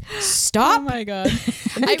please stop? Oh my god.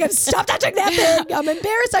 Stop touching that thing. I'm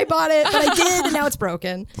embarrassed I bought it, but I did, and now it's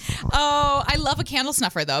broken. Oh, I love a candle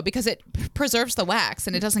snuffer though because it preserves the wax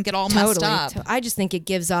and it doesn't get all messed up. I just think it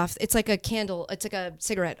gives off. It's like a candle. It's like a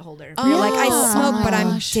cigarette holder. You're like, I smoke, but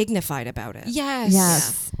I'm dignified about it. Yes.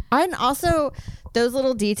 Yes. And also those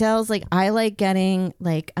little details, like I like getting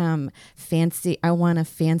like fancy. I want a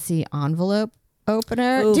fancy envelope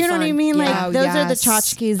opener. Ooh, Do you know what I fun. mean? Yeah. Like those are the Yes.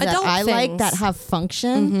 tchotchkes that Adult I like things. that have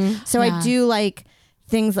function. So I do like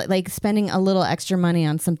things like spending a little extra money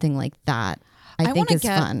on something like that. I think wanna is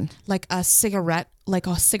get fun. like a cigarette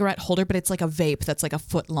holder, but it's like a vape that's like a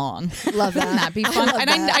foot long. Love that. Wouldn't that be fun? And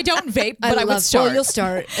I don't vape, but I would love, start. Well, you'll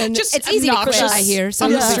start. And Just it's easy to quit, obnoxious I hear. So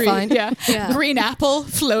on the you'll be street. fine. Yeah. Green apple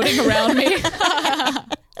floating around me.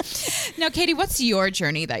 Now, Katie, what's your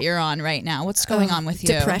journey that you're on right now? What's going on with you?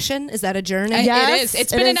 Depression? Is that a journey? It is.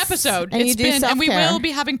 It's been an episode. And It's you do been, and we self-care. will be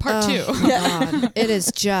having part 2. God. It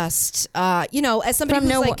is just, as somebody From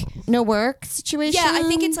who's no work situation. yeah, I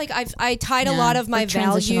think it's like I tied a lot of my Or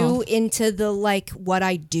transitional. value into the what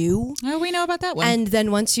I do. Oh, we know about that one. And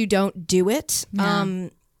then once you don't do it,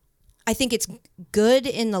 I think it's good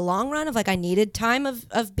in the long run of I needed time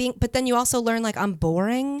of being, but then you also learn I'm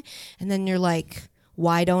boring. And then you're like,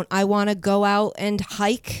 why don't I want to go out and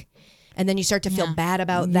hike? And then you start to feel bad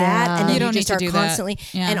about that. And then You don't you just need to start do that. constantly.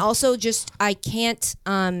 Yeah. And also just, I can't,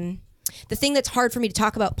 the thing that's hard for me to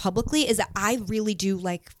talk about publicly is that I really do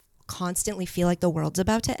constantly feel like the world's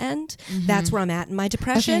about to end. That's where I'm at in my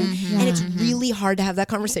depression. And it's really hard to have that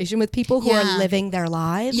conversation with people who are living their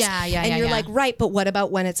lives. And you're like, right, but what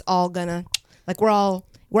about when it's all gonna,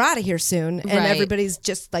 we're out of here soon, and everybody's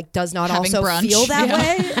just does not Having also brunch. feel that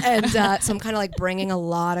way, and so I'm kind of bringing a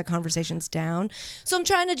lot of conversations down. So I'm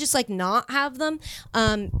trying to just not have them.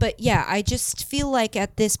 But yeah, I just feel like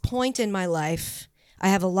at this point in my life, I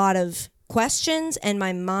have a lot of questions, and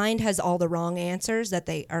my mind has all the wrong answers that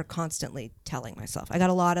they are constantly telling myself. I got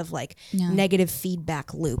a lot of negative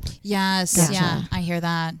feedback loop. Yes, Gotcha. yeah, I hear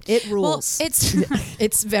that. It rules. Well, it's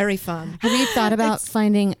It's very fun. Have you thought about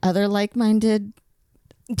finding other like-minded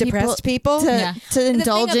Depressed people. to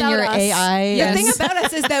indulge in your about us- AI? The thing about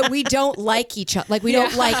us is that we don't like each other. We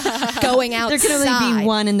don't like going outside. There can only be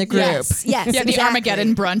one in the group. Yes, yeah, the exactly.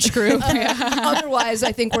 Armageddon brunch group. Otherwise,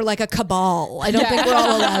 I think we're like a cabal. I don't think we're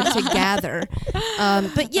all allowed to gather.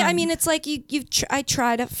 But yeah, I mean, it's like I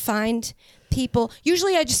try to find people.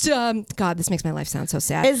 Usually, I just God, this makes my life sound so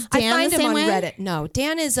sad. Is Dan I find the him same on way? Reddit. No,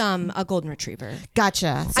 Dan is a golden retriever.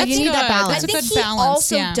 Gotcha. So That's you need that good. balance. That's I a think good he balance,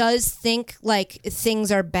 also yeah. does think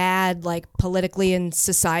things are bad, politically and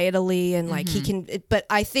societally, and he can. But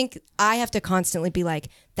I think I have to constantly be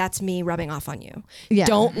that's me rubbing off on you. Yeah.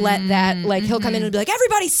 Don't let that. He'll come in and be like,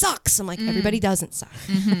 everybody sucks. I'm like, everybody doesn't suck.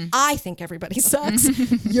 I think everybody sucks.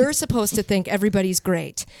 You're supposed to think everybody's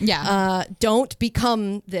great. Yeah. Don't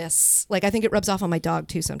become this. I think it rubs off on my dog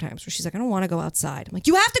too sometimes, where she's like, I don't want to go outside. I'm like,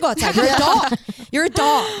 you have to go outside. You're a dog. You're a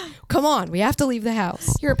dog. Come on, we have to leave the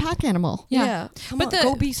house. You're a pack animal. Yeah. Come on,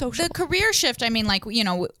 go be social. The career shift, I mean,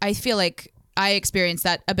 I feel like I experienced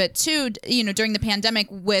that a bit too, during the pandemic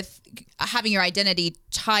with having your identity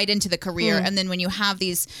tied into the career. And then when you have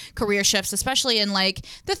these career shifts, especially in the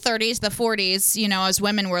 30s, the 40s, as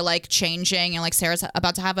women were changing, and Sarah's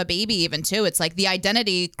about to have a baby even too. It's the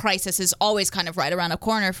identity crisis is always kind of right around a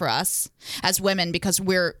corner for us as women, because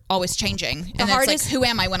we're always changing. And it's who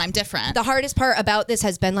am I when I'm different? The hardest part about this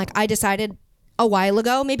has been I decided a while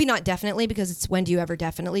ago, maybe not definitely, because it's when do you ever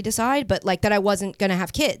definitely decide, but that I wasn't going to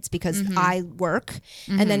have kids because I work.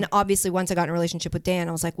 And then obviously once I got in a relationship with Dan,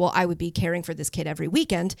 I was like, well, I would be caring for this kid every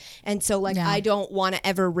weekend. And so I don't want to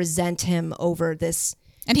ever resent him over this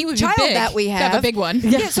and he would be child big. that we have. A big one.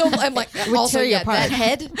 Yeah, so I'm also tear you apart. that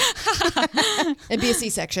head. It'd be a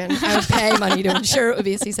C-section. I would pay money to ensure it would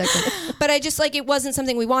be a C-section. But I just it wasn't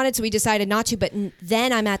something we wanted, so we decided not to. But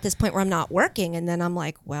then I'm at this point where I'm not working, and then I'm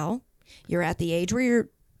like, well, you're at the age where you're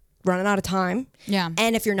running out of time. Yeah.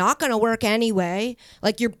 And if you're not going to work anyway,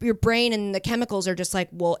 your brain and the chemicals are just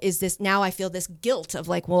well, is this, now I feel this guilt of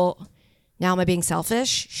well, now am I being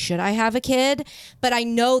selfish? Should I have a kid? But I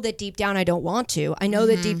know that deep down I don't want to. I know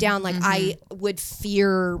that deep down I would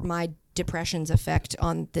fear my depression's effect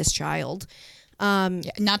on this child.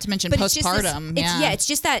 Not to mention But it's just this- postpartum. it's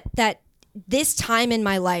just that this time in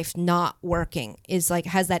my life not working is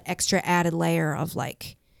has that extra added layer of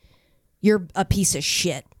you're a piece of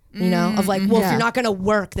shit. Of well, if you're not going to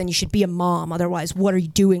work, then you should be a mom. Otherwise, what are you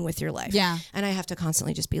doing with your life? Yeah. And I have to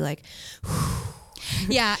constantly just be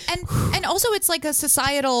yeah, and also it's a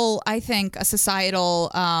societal, I think,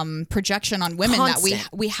 projection on women that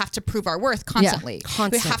we have to prove our worth constantly.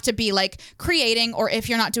 We have to be creating, or if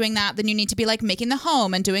you're not doing that, then you need to be making the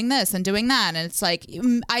home and doing this and doing that. And it's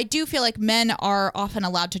I do feel men are often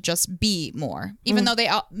allowed to just be more, even though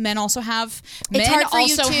men also have it's hard for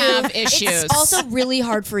you too. have issues. It's also really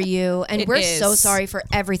hard for you, and we're is. so sorry for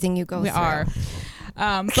everything you go through. We are.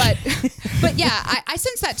 But yeah, I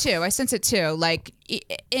sense that too. I sense it too.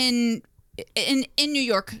 in New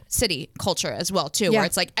York City culture as well too, where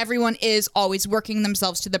it's like everyone is always working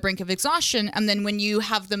themselves to the brink of exhaustion, and then when you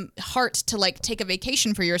have the heart to like take a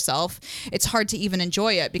vacation for yourself, it's hard to even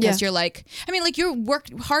enjoy it because you're like, I mean, like you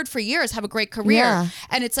worked hard for years, have a great career,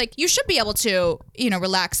 and it's like you should be able to, you know,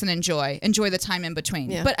 relax and enjoy the time in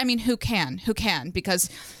between. But I mean, who can? Because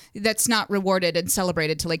that's not rewarded and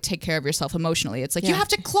celebrated to like take care of yourself emotionally. It's like you have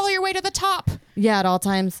to claw your way to the top. Yeah, at all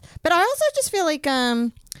times. But I also just feel like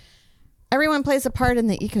everyone plays a part in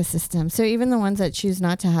the ecosystem. So even the ones that choose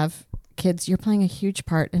not to have kids, you're playing a huge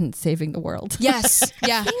part in saving the world. Yes.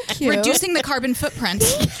 Yeah. Reducing the carbon footprint.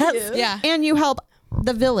 Yeah. And you help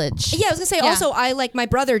the village. Yeah, I was gonna say also I like my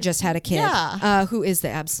brother just had a kid who is the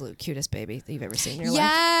absolute cutest baby that you've ever seen in your life.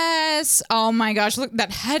 Yes. Oh my gosh, look that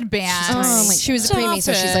headband. Oh my she was a preemie,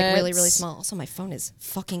 so she's like really, really small. Also, my phone is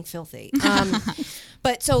fucking filthy.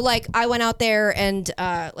 But so like I went out there and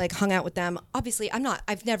like hung out with them. Obviously,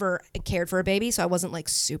 I've never cared for a baby, so I wasn't like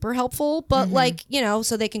super helpful. But like, you know,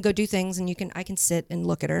 so they can go do things and I can sit and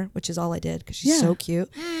look at her, which is all I did because she's so cute.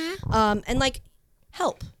 And like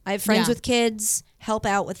help. I have friends with kids. Help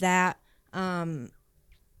out with that, and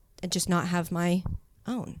just not have my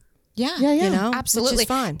own. Yeah, you know, absolutely, which is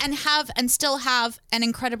fine. And still have an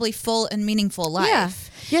incredibly full and meaningful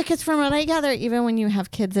life. Yeah, because from what I gather, even when you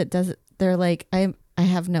have kids, they're like, I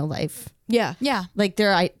have no life. Yeah. Like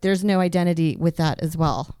there's no identity with that as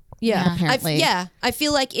well. Yeah, apparently. I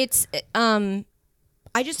feel like it's. I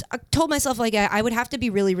told myself like I would have to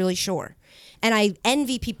be really, really sure. And I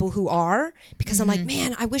envy people who are, because I'm like,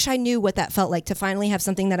 man, I wish I knew what that felt like to finally have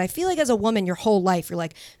something that I feel like as a woman, your whole life, you're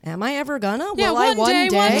like, am I ever gonna? Yeah, Will I one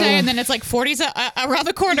day? And then it's like 40's around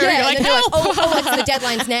the corner. Yeah, you're like, and help! oh, it's the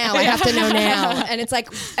deadline's now. I have to know now. And it's like,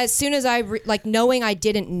 as soon as like knowing I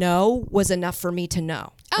didn't know was enough for me to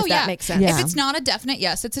know. Oh, if that makes sense. Yeah. If it's not a definite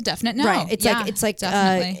yes, it's a definite no. Right. It's like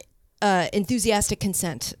definitely. Enthusiastic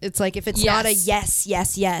consent. It's like if it's not a yes,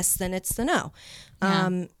 then it's the no.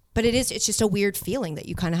 But it's just a weird feeling that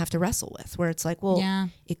you kind of have to wrestle with, where it's like, well,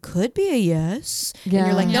 it could be a yes. And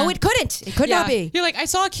you're like, no, it couldn't. It could not be. You're like, I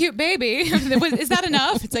saw a cute baby. Is that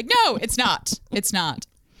enough? It's like, no, it's not. It's not.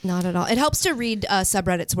 Not at all. It helps to read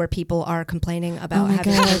subreddits where people are complaining about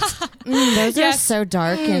having kids. Those are so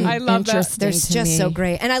dark and I love interesting. They're to just me. so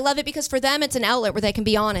great. And I love it because for them, it's an outlet where they can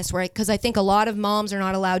be honest, right? Because I think a lot of moms are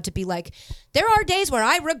not allowed to be like, there are days where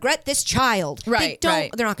I regret this child. Right, They're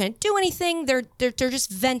not going to do anything. They're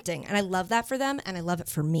just venting. And I love that for them. And I love it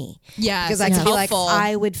for me. Yeah. Because I feel like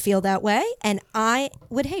I would feel that way and I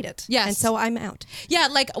would hate it. Yes. And so I'm out. Yeah.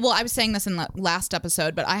 Like, well, I was saying this in the last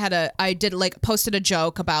episode, but I posted a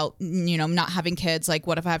joke about, you know, not having kids. Like,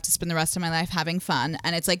 what if I have to spend the rest of my life having fun?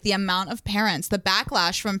 And it's like the amount of parents, the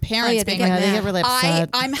backlash from parents being like, they get really upset.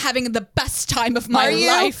 I'm having the best time of my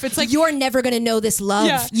life. It's like, you're never going to know this love.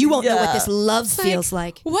 Yeah. You won't know what this love feels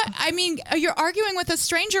like. What? I mean, you're arguing with a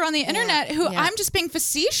stranger on the internet who I'm just being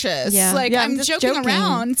facetious. Yeah. Like, Yeah, I'm just joking joking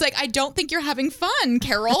around. It's like, I don't think you're having fun,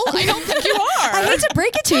 Carol. I don't think you are. I hate to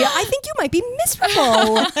break it to you. I think you might be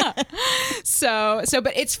miserable.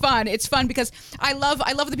 But it's fun. It's fun because I love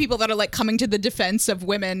the people that are like coming to the defense of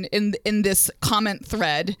women in this comment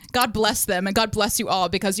thread. God bless them and God bless you all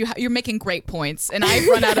because you're making great points. And I've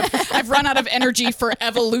run out of energy for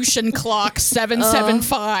evolution clock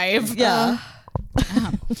 775.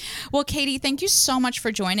 Well, Katie, thank you so much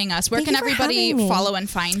for joining us. Where can everybody follow and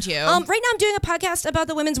find you? Right now I'm doing a podcast about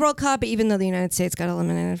the Women's World Cup, even though the United States got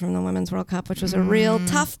eliminated from the Women's World Cup, which was a real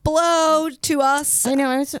tough blow to us. I know.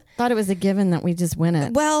 I thought it was a given that we just win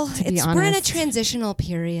it. Well, we're in a honest. transitional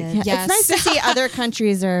period. Yeah, Yes. It's nice to see other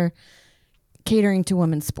countries are catering to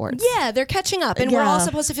women's sports. Yeah, they're catching up, and we're all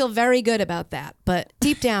supposed to feel very good about that. But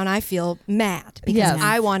deep down, I feel mad because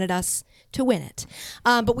I wanted us to win it.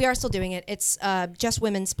 But we are still doing it. It's Just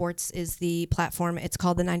Women's Sports is the platform. It's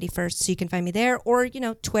called The 91st, so you can find me there, or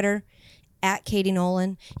Twitter at Katie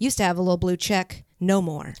Nolan. Used to have a little blue check. No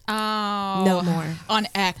more. Oh, no more. On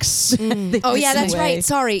X. Oh yeah, that's right.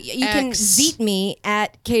 Sorry, you can zeet me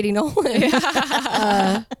at Katie Nolan.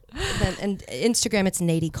 And Instagram, it's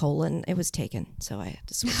Nady Colon. It was taken, so I had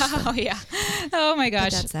to switch. Oh yeah. Oh my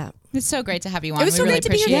gosh. But that's that. It's so great to have you on. It was so great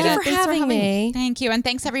to be here. Thank you for having me. Thank you. And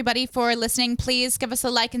thanks everybody for listening. Please give us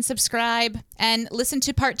a like and subscribe and listen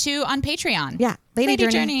to part 2 on Patreon. Yeah. Lady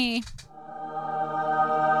Journey. Journey.